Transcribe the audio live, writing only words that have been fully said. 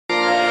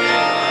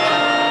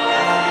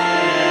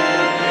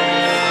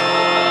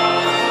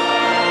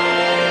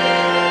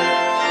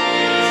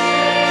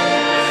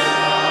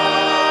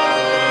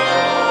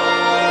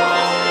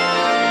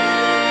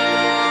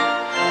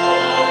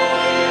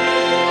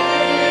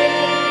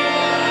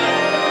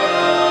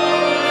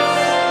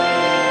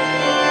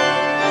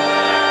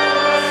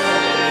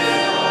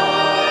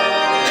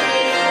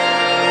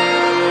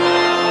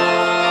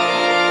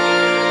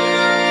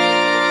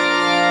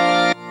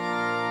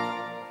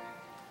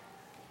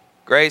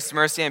Grace,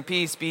 mercy, and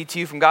peace be to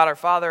you from God our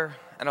Father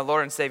and our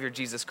Lord and Savior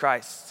Jesus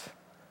Christ.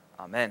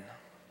 Amen.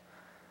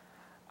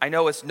 I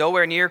know it's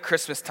nowhere near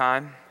Christmas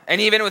time, and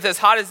even with as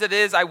hot as it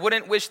is, I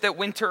wouldn't wish that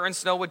winter and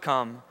snow would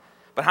come.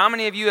 But how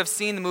many of you have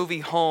seen the movie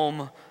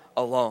Home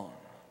Alone?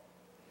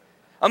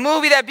 A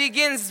movie that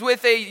begins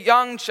with a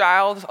young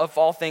child, of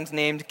all things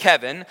named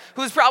Kevin,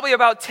 who's probably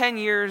about 10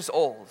 years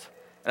old.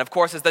 And of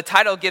course, as the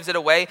title gives it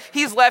away,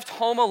 he's left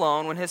home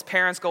alone when his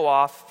parents go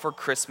off for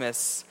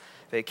Christmas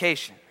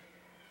vacation.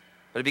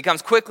 But it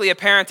becomes quickly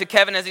apparent to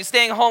Kevin as he's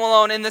staying home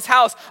alone in this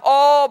house,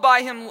 all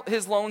by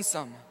his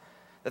lonesome,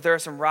 that there are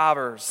some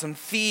robbers, some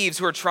thieves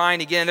who are trying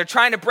to get in. They're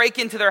trying to break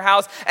into their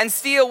house and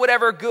steal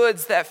whatever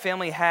goods that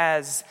family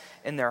has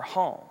in their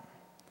home.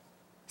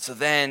 So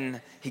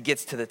then he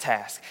gets to the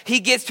task. He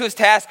gets to his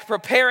task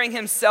preparing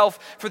himself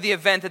for the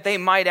event that they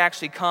might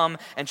actually come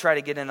and try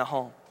to get in the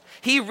home.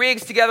 He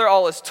rigs together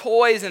all his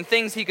toys and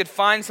things he could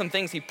find, some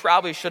things he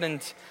probably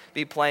shouldn't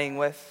be playing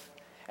with.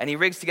 And he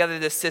rigs together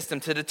this system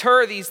to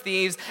deter these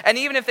thieves, and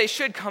even if they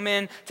should come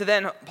in, to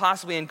then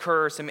possibly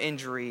incur some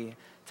injury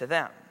to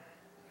them.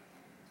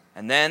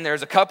 And then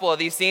there's a couple of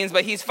these scenes,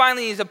 but he's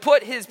finally needs to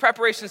put his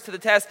preparations to the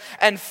test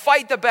and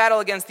fight the battle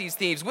against these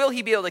thieves. Will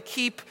he be able to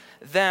keep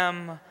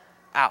them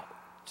out?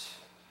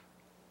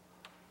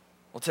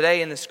 Well,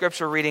 today in the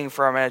scripture reading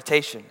for our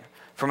meditation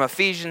from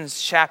Ephesians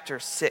chapter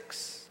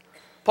 6,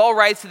 Paul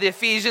writes to the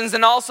Ephesians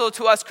and also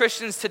to us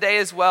Christians today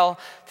as well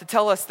to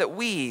tell us that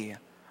we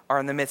are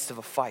in the midst of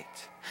a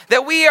fight.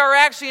 That we are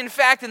actually, in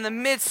fact, in the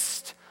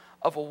midst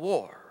of a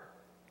war.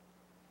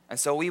 And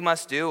so we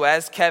must do,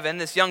 as Kevin,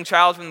 this young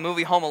child from the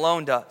movie Home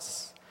Alone,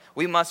 does.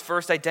 We must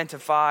first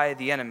identify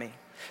the enemy.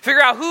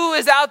 Figure out who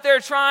is out there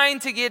trying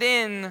to get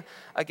in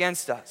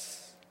against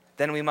us.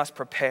 Then we must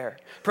prepare.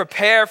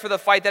 Prepare for the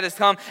fight that has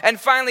come. And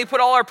finally, put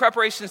all our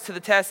preparations to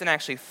the test and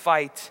actually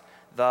fight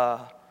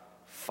the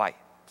fight.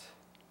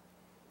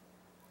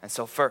 And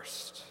so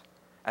first,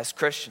 as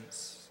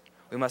Christians,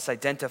 we must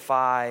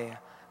identify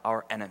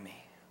our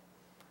enemy.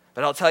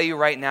 But I'll tell you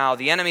right now,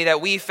 the enemy that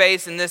we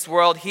face in this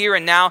world here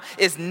and now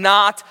is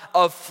not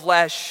of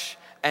flesh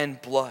and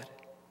blood.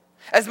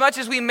 As much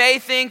as we may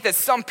think that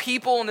some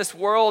people in this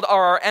world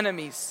are our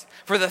enemies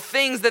for the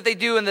things that they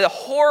do and the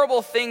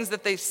horrible things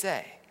that they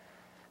say,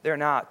 they're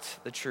not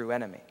the true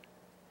enemy.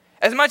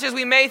 As much as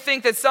we may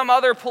think that some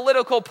other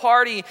political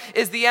party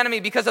is the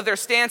enemy because of their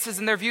stances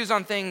and their views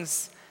on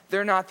things,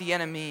 they're not the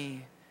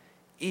enemy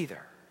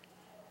either.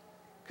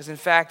 Because in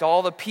fact,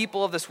 all the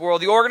people of this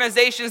world, the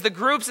organizations, the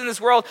groups in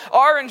this world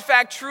are in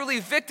fact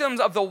truly victims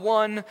of the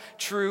one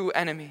true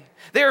enemy.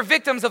 They are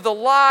victims of the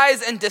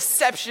lies and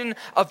deception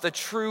of the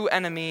true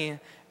enemy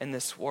in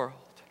this world.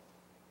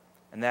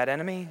 And that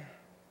enemy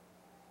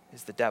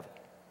is the devil.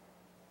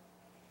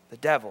 The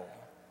devil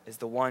is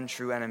the one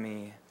true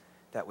enemy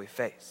that we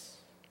face.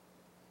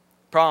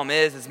 Problem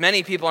is, as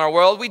many people in our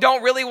world, we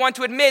don't really want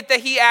to admit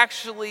that he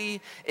actually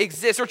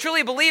exists or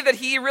truly believe that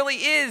he really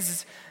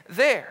is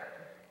there.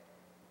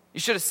 You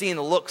should have seen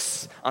the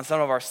looks on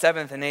some of our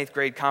 7th and 8th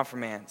grade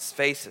confirmands'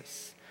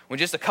 faces. When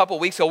just a couple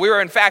weeks ago, we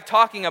were in fact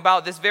talking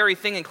about this very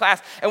thing in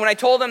class. And when I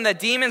told them that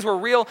demons were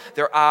real,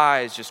 their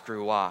eyes just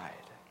grew wide.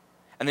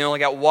 And they only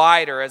got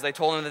wider as I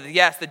told them that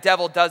yes, the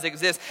devil does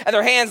exist. And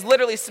their hands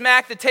literally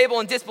smacked the table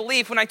in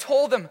disbelief when I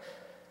told them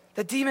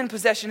that demon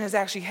possession has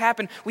actually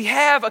happened. We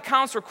have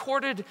accounts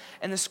recorded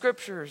in the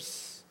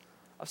scriptures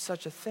of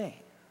such a thing.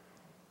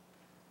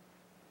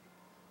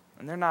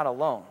 And they're not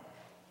alone.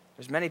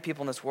 There's many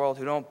people in this world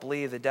who don't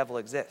believe the devil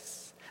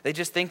exists. They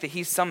just think that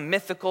he's some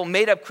mythical,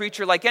 made-up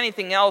creature like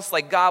anything else,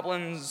 like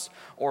goblins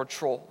or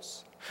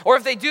trolls. Or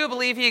if they do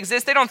believe he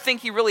exists, they don't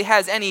think he really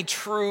has any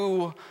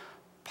true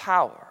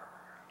power.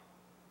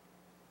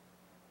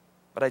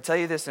 But I tell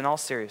you this in all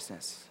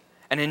seriousness,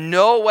 and in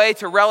no way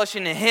to relish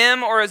in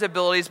him or his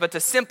abilities, but to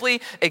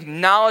simply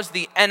acknowledge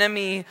the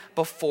enemy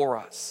before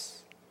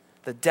us.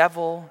 The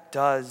devil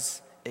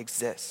does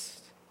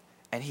exist,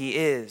 and he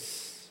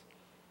is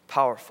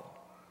powerful.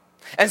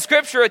 And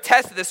Scripture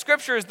attests to this.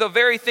 Scripture is the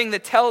very thing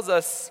that tells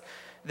us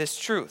this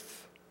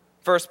truth.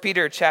 1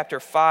 Peter chapter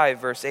 5,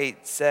 verse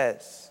 8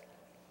 says,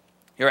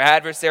 "Your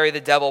adversary,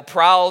 the devil,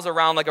 prowls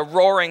around like a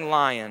roaring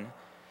lion,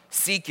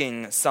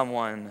 seeking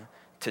someone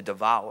to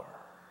devour."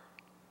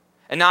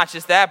 And not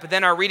just that, but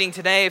then our reading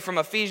today from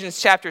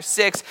Ephesians chapter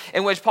 6,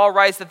 in which Paul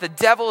writes that the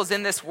devil is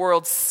in this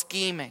world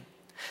scheming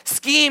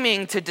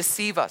to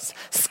deceive us,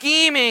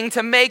 scheming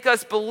to make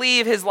us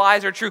believe his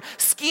lies are true,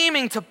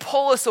 scheming to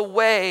pull us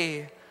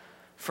away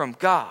from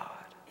God.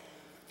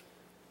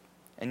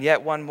 And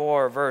yet one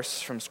more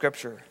verse from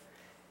Scripture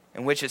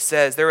in which it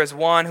says, "There is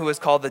one who is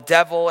called the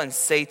devil and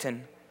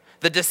Satan,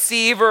 the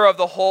deceiver of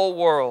the whole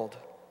world.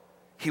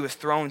 He was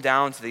thrown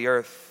down to the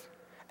earth,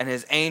 and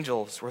his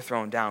angels were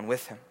thrown down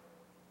with him."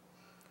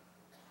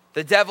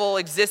 The devil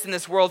exists in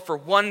this world for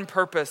one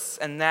purpose,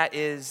 and that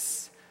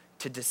is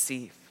to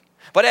deceive.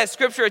 But as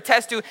Scripture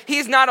attests to,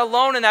 he's not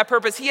alone in that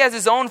purpose. He has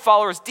his own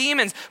followers,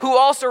 demons, who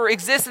also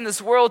exist in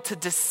this world to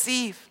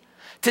deceive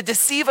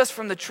us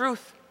from the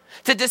truth,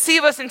 to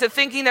deceive us into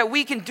thinking that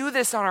we can do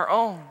this on our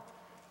own.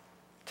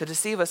 to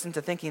deceive us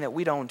into thinking that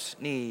we don't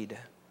need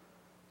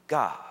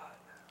God.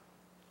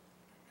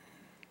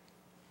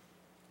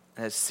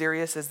 And as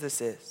serious as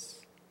this is,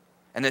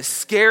 and as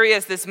scary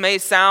as this may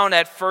sound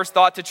at first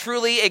thought, to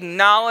truly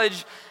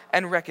acknowledge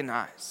and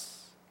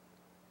recognize,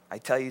 I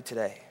tell you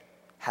today,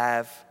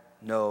 have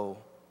no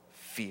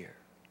fear.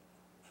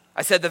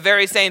 I said the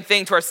very same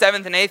thing to our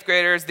 7th and 8th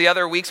graders the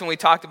other weeks when we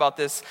talked about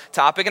this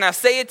topic, and I'll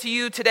say it to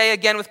you today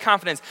again with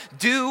confidence.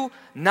 Do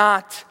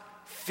not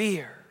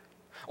fear.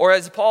 Or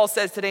as Paul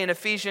says today in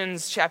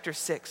Ephesians chapter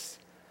 6,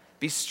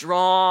 be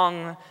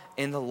strong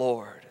in the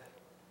Lord.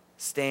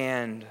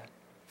 Stand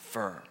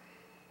firm.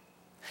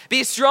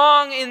 Be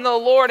strong in the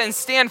Lord and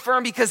stand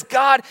firm because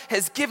God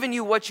has given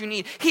you what you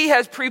need. He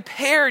has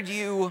prepared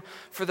you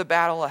for the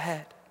battle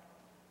ahead.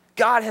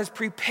 God has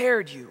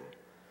prepared you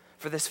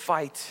for this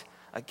fight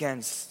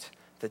against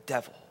the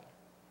devil.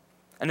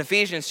 And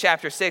Ephesians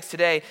chapter 6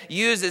 today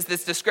uses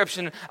this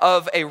description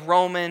of a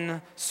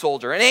Roman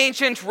soldier, an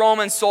ancient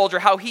Roman soldier,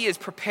 how he is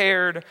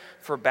prepared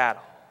for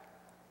battle.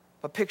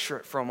 But picture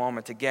it for a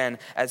moment again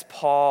as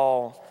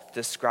Paul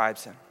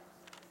describes him.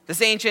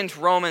 This ancient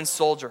Roman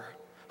soldier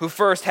who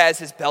first has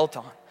his belt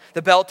on,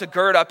 the belt to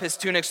gird up his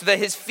tunic so that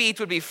his feet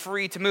would be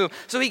free to move,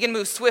 so he can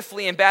move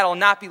swiftly in battle and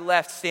not be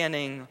left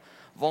standing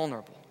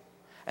vulnerable.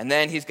 And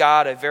then he's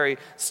got a very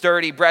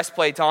sturdy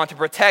breastplate on to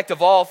protect,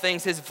 of all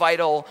things, his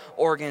vital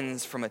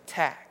organs from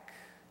attack.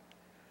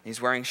 He's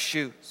wearing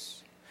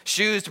shoes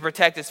to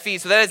protect his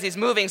feet so that as he's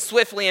moving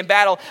swiftly in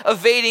battle,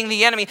 evading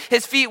the enemy,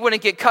 his feet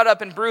wouldn't get cut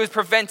up and bruised,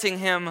 preventing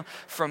him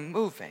from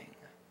moving.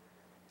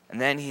 And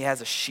then he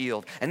has a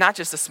shield, and not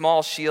just a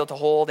small shield to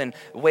hold and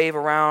wave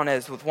around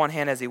as with one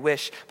hand as he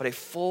wished, but a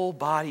full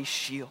body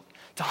shield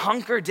to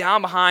hunker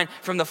down behind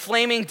from the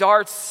flaming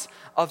darts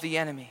of the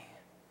enemy.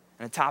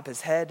 And atop his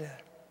head,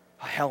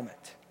 a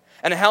helmet.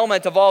 And a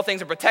helmet of all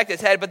things to protect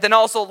his head, but then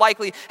also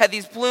likely had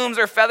these plumes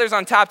or feathers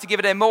on top to give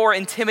it a more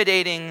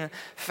intimidating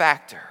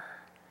factor.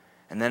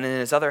 And then in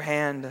his other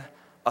hand,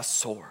 a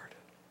sword.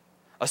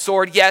 A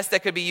sword, yes,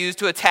 that could be used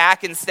to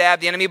attack and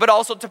stab the enemy, but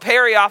also to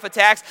parry off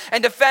attacks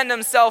and defend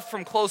himself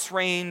from close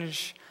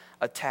range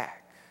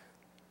attack.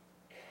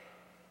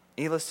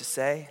 Needless to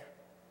say,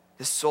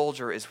 this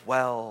soldier is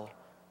well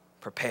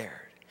prepared.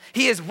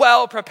 He is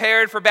well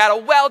prepared for battle,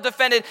 well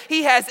defended.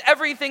 He has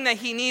everything that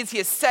he needs. He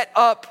is set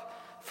up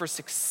for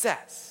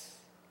success.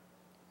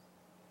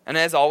 And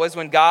as always,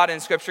 when God in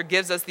Scripture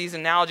gives us these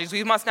analogies,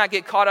 we must not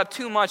get caught up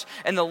too much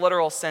in the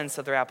literal sense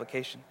of their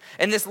application,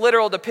 in this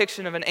literal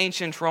depiction of an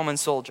ancient Roman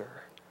soldier,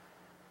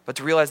 but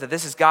to realize that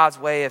this is God's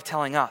way of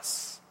telling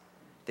us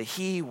that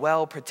he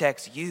well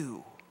protects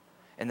you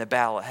in the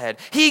battle ahead.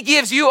 He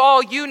gives you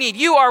all you need.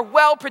 You are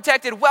well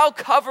protected, well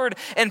covered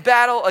in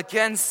battle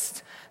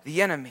against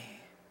the enemy.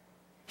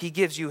 He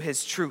gives you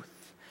his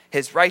truth,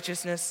 his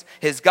righteousness,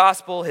 his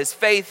gospel, his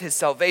faith, his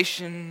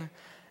salvation,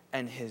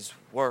 and his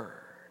word.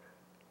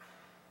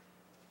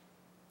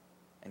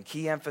 And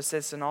key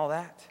emphasis in all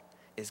that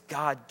is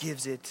God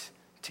gives it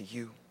to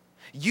you.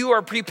 You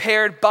are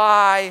prepared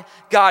by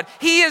God.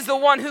 He is the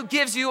one who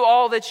gives you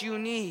all that you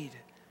need.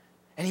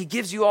 And he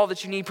gives you all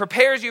that you need,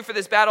 prepares you for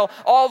this battle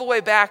all the way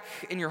back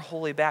in your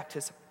holy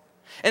baptism.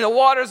 In the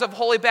waters of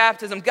holy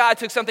baptism, God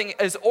took something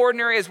as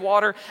ordinary as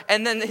water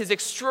and then his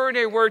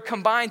extraordinary word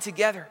combined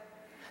together.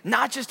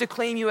 Not just to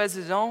claim you as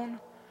his own,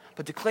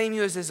 but to claim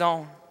you as his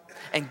own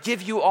and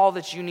give you all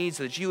that you need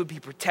so that you would be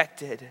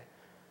protected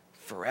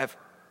forever.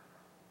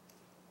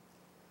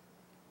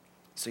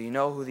 So you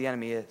know who the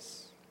enemy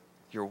is.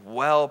 You're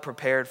well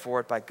prepared for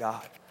it by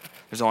God.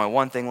 There's only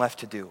one thing left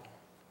to do.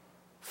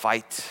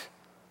 Fight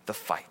the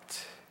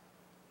fight.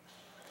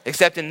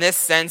 Except in this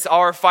sense,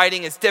 our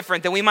fighting is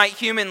different than we might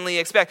humanly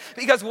expect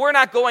because we're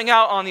not going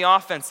out on the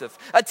offensive,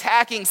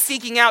 attacking,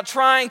 seeking out,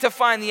 trying to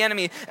find the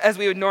enemy as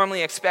we would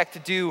normally expect to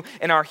do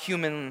in our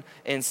human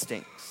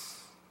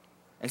instincts.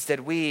 Instead,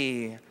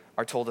 we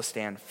are told to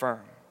stand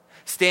firm.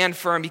 Stand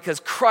firm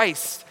because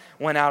Christ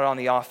went out on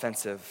the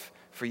offensive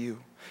for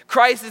you.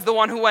 Christ is the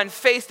one who went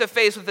face to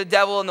face with the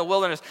devil in the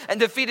wilderness and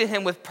defeated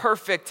him with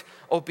perfect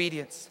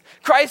obedience.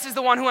 Christ is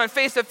the one who went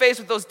face to face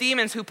with those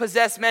demons who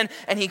possess men,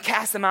 and he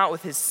cast them out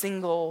with his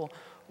single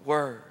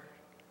word.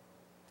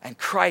 And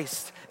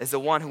Christ is the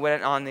one who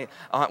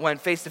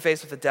went face to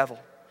face with the devil,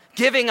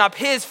 giving up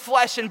his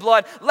flesh and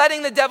blood,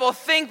 letting the devil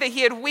think that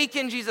he had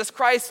weakened Jesus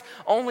Christ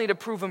only to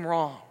prove him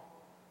wrong,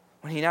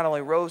 when he not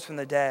only rose from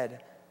the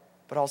dead,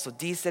 but also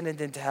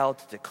descended into hell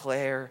to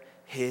declare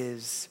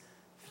his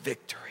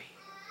victory.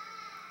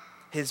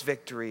 His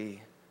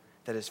victory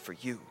that is for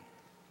you.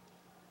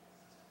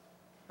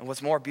 And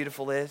what's more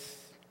beautiful is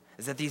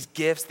that these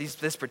gifts,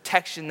 this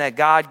protection that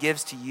God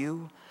gives to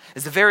you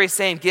is the very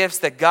same gifts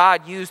that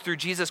God used through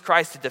Jesus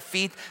Christ to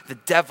defeat the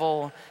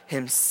devil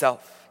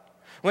himself.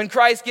 When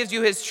Christ gives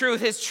you his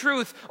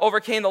truth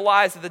overcame the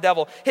lies of the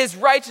devil. His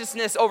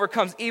righteousness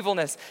overcomes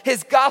evilness.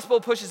 His gospel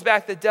pushes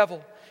back the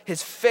devil.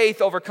 His faith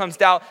overcomes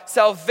doubt.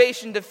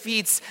 Salvation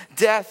defeats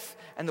death.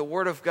 And the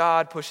word of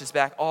God pushes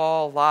back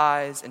all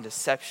lies and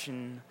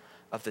deception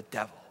of the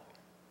devil.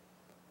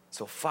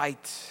 So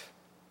fight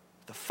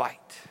the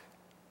fight.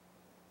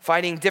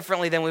 Fighting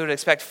differently than we would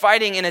expect.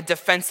 Fighting in a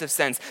defensive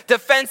sense.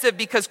 Defensive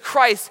because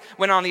Christ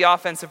went on the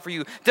offensive for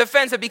you.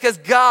 Defensive because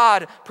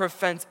God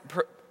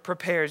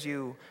prepares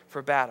you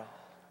for battle.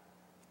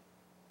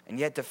 And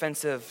yet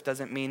defensive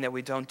doesn't mean that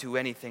we don't do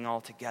anything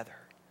altogether.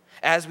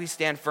 As we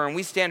stand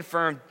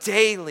firm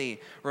daily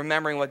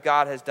remembering what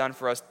God has done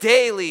for us,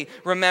 daily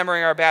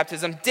remembering our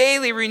baptism,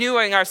 daily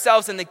renewing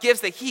ourselves in the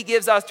gifts that he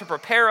gives us to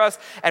prepare us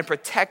and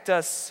protect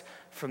us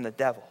from the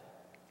devil.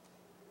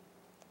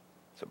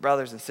 So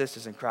brothers and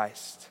sisters in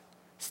Christ,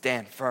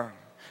 stand firm.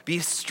 Be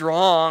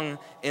strong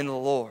in the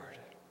Lord.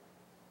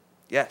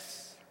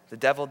 Yes, the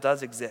devil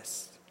does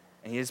exist,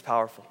 and he is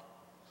powerful.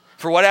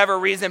 For whatever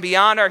reason,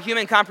 beyond our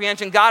human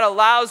comprehension, God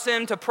allows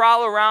him to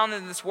prowl around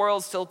in this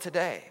world still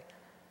today.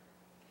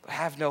 But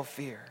have no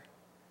fear,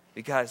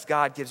 because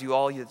God gives you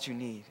all that you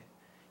need.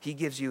 He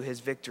gives you his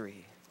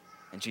victory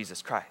in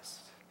Jesus Christ.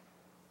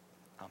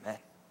 Amen.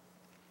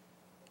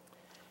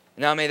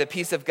 Now may the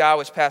peace of God,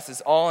 which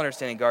passes all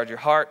understanding, guard your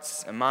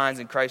hearts and minds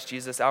in Christ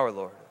Jesus our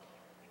Lord.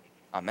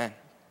 Amen.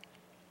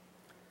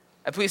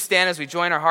 And please stand as we join our hearts.